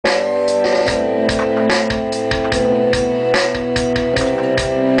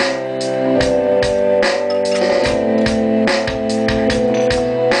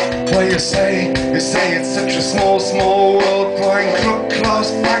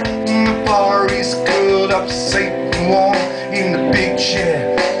back in the Far East, curled up safe and warm in the big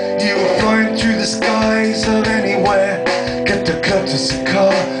chair. You were flying through the skies of anywhere. Get the courtesy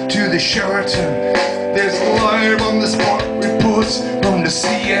car to the Sheraton. There's live on the spot reports from the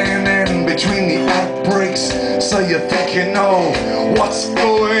CNN between the outbreaks. So you think you know what's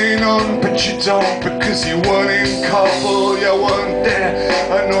going on, but you don't, because you weren't in Kabul, you weren't there.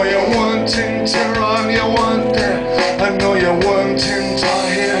 I know you weren't in Tehran, you weren't there. I know you weren't in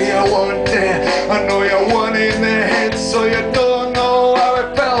Tahrir, you weren't there. I know you weren't in their heads, so you don't know how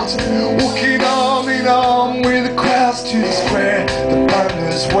it felt. Walking arm in arm with the crowds to the square, the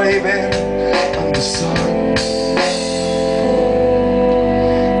banners waving under the sun.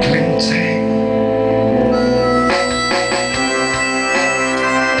 Glinting.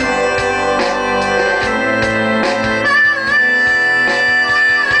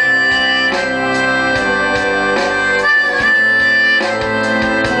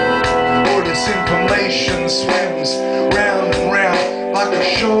 All this information swims round and round like a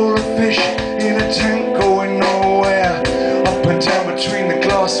shoal of fish in a tank going nowhere. Up and down between the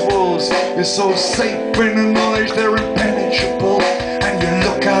glass walls, you're so safe in the knowledge they're impenetrable. And you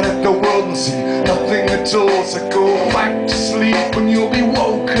look out at the world and see nothing at all. So go back to sleep and you'll be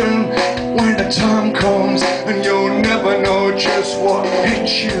woken when the time comes, and you'll never know just what hit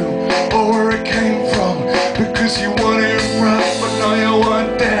you or where it came from, because you weren't in right, but no, you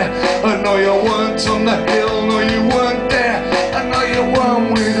weren't there. I know you weren't on the hill, no, you weren't there. I know you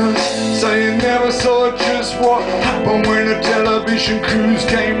weren't with us, so you never saw just what happened when the television crews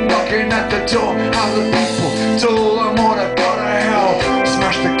came knocking at the door. How the people